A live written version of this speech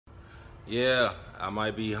Yeah, I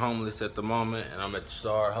might be homeless at the moment, and I'm at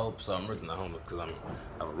Star Hope, so I'm really not homeless because I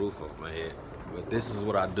have a roof over my head. But this is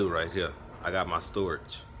what I do right here. I got my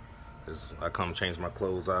storage. I come change my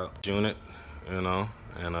clothes out unit, you know,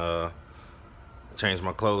 and change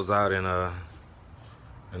my clothes out, and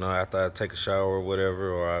after I take a shower or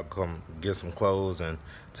whatever, or I come get some clothes and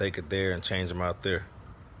take it there and change them out there.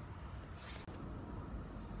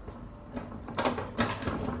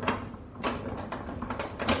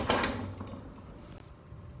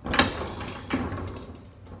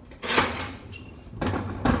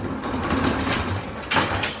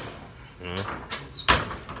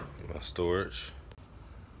 My storage.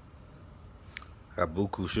 I got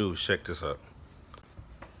buku shoes. Check this out.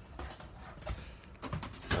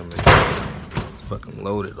 I mean, it's fucking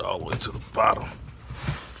loaded all the way to the bottom.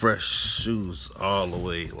 Fresh shoes all the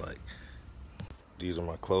way. Like, these are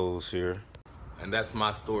my clothes here. And that's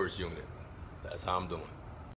my storage unit. That's how I'm doing.